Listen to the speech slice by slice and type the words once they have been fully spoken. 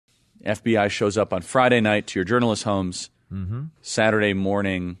FBI shows up on Friday night to your journalist homes, Saturday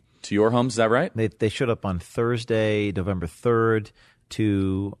morning to your homes. Is that right? They showed up on Thursday, November 3rd,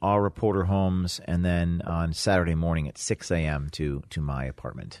 to our reporter homes, and then on Saturday morning at 6 a.m. to my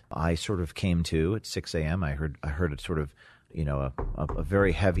apartment. I sort of came to at 6 a.m. I heard it sort of, a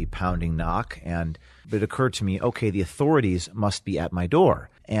very heavy pounding knock, and it occurred to me, okay, the authorities must be at my door.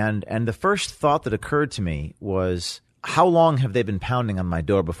 And the first thought that occurred to me was, how long have they been pounding on my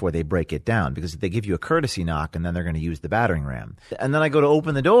door before they break it down? Because they give you a courtesy knock and then they're going to use the battering ram. And then I go to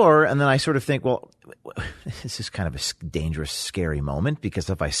open the door and then I sort of think, well, this is kind of a dangerous, scary moment, because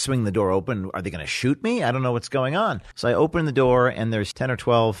if I swing the door open, are they going to shoot me? I don't know what's going on. So I open the door and there's 10 or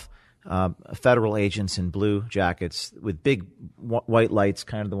 12 federal agents in blue jackets with big white lights,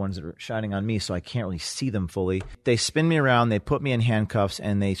 kind of the ones that are shining on me, so I can't really see them fully. They spin me around, they put me in handcuffs,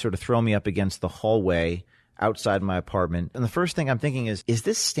 and they sort of throw me up against the hallway outside my apartment. And the first thing I'm thinking is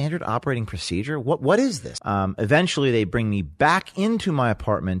this standard operating procedure? What is this? Eventually, they bring me back into my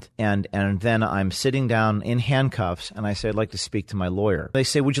apartment, and then I'm sitting down in handcuffs, and I say, I'd like to speak to my lawyer. They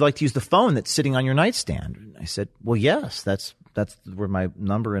say, would you like to use the phone that's sitting on your nightstand? I said, well, yes, that's where my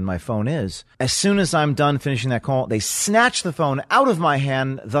number in my phone is. As soon as I'm done finishing that call, they snatch the phone out of my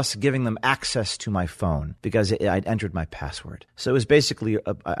hand, thus giving them access to my phone because I'd entered my password. So it was basically,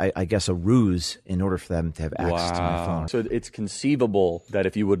 I guess, a ruse in order for them to have access to my phone. So it's conceivable that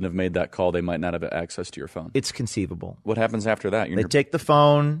if you wouldn't have made that call, they might not have access to your phone. It's conceivable. What happens after that? They take the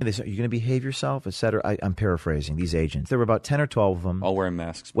phone. They say, are you going to behave yourself, et cetera? I'm paraphrasing these agents. There were about 10 or 12 of them. All wearing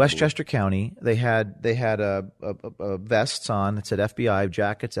masks. Westchester County. They had vests on that said FBI,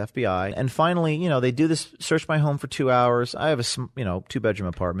 jackets, FBI. And finally, they do this, search my home for 2 hours. I have a, 2-bedroom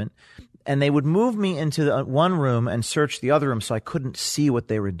apartment. And they would move me into the one room and search the other room so I couldn't see what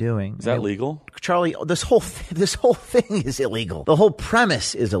they were doing. Is that legal? Charlie, this whole thing is illegal. The whole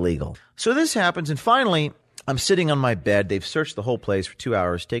premise is illegal. So this happens, and finally, I'm sitting on my bed. They've searched the whole place for 2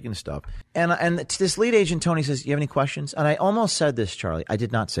 hours, taking stuff. And this lead agent, Tony, says, you have any questions? And I almost said this, Charlie. I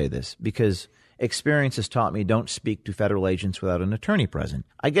did not say this because experience has taught me don't speak to federal agents without an attorney present.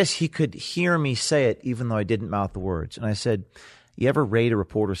 I guess he could hear me say it even though I didn't mouth the words. And I said, you ever raid a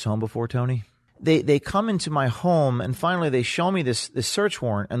reporter's home before, Tony? They come into my home, and finally they show me this search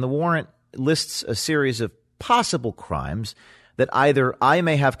warrant, and the warrant lists a series of possible crimes that either I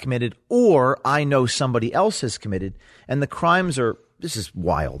may have committed or I know somebody else has committed. And the crimes are, this is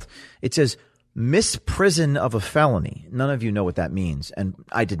wild. It says misprison of a felony. None of you know what that means. And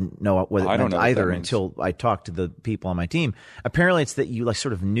I didn't know what it meant either until I talked to the people on my team. Apparently it's that you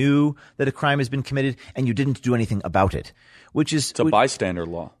sort of knew that a crime has been committed and you didn't do anything about it. It's a bystander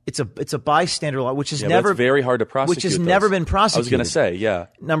law. It's a bystander law, which is never, it's very hard to prosecute. Which has never been prosecuted. I was going to say, yeah.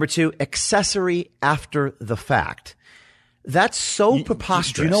 Number 2, accessory after the fact. That's so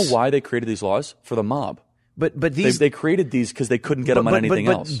preposterous. Do you know why they created these laws? For the mob. But these they created these because they couldn't get them on anything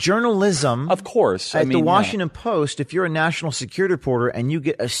else. But journalism, of course, the Washington Post, if you're a national security reporter and you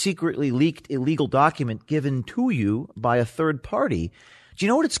get a secretly leaked illegal document given to you by a third party, do you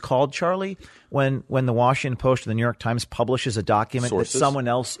know what it's called, Charlie? When the Washington Post or the New York Times publishes a document that someone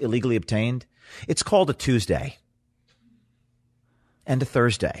else illegally obtained, it's called a Tuesday and a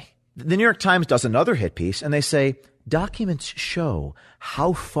Thursday. The New York Times does another hit piece, and they say, documents show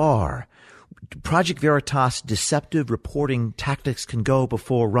how far Project Veritas deceptive reporting tactics can go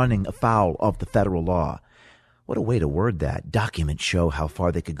before running afoul of the federal law. What a way to word that. Documents show how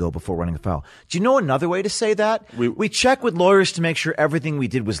far they could go before running afoul. Do you know another way to say that? We check with lawyers to make sure everything we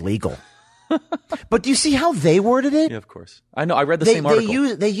did was legal. But do you see how they worded it? Yeah, of course. I know. I read the same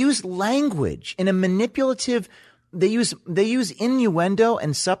article. They use language in a manipulative. They use innuendo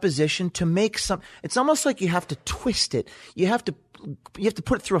and supposition to make some. It's almost like you have to twist it. You have to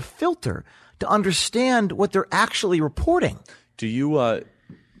put it through a filter to understand what they're actually reporting. Do you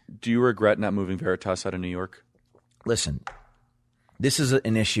regret not moving Veritas out of New York? Listen, this is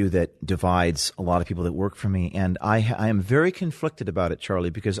an issue that divides a lot of people that work for me, and I am very conflicted about it, Charlie,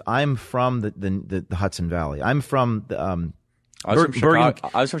 because I'm from the Hudson Valley. I'm from the I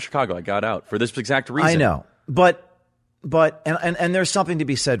was from Chicago. I got out for this exact reason. I know, but there's something to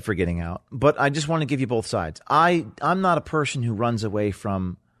be said for getting out. But I just want to give you both sides. I'm not a person who runs away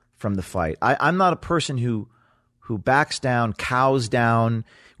from the fight. I'm not a person who backs down, cows down,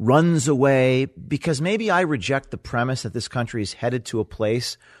 runs away, because maybe I reject the premise that this country is headed to a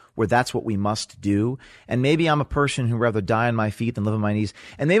place where that's what we must do. And maybe I'm a person who rather die on my feet than live on my knees.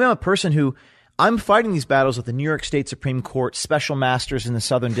 And maybe I'm a person who I'm fighting these battles with the New York State Supreme Court, special masters in the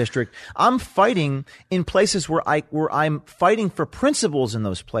Southern District. I'm fighting in places where I'm fighting for principles in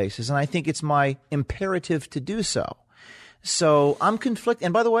those places. And I think it's my imperative to do so. So I'm conflicted.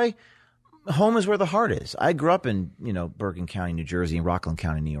 And by the way, home is where the heart is. I grew up in, Bergen County, New Jersey, and Rockland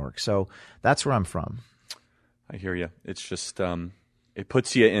County, New York. So that's where I'm from. I hear you. It's just it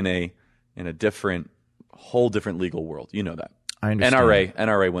puts you in a whole different legal world. You know that. I understand.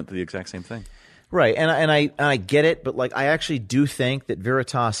 NRA went through the exact same thing. Right, and I get it, but I actually do think that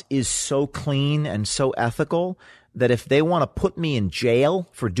Veritas is so clean and so ethical that if they want to put me in jail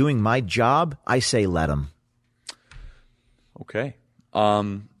for doing my job, I say let them. Okay.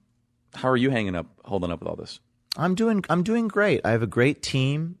 How are you holding up with all this? I'm doing great. I have a great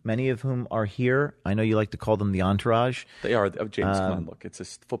team, many of whom are here. I know you like to call them the entourage. They are. Oh, James, come on, look. It's a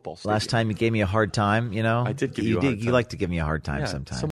football stadium. Last time you gave me a hard time, I did give you a hard time. You like to give me a hard time sometimes.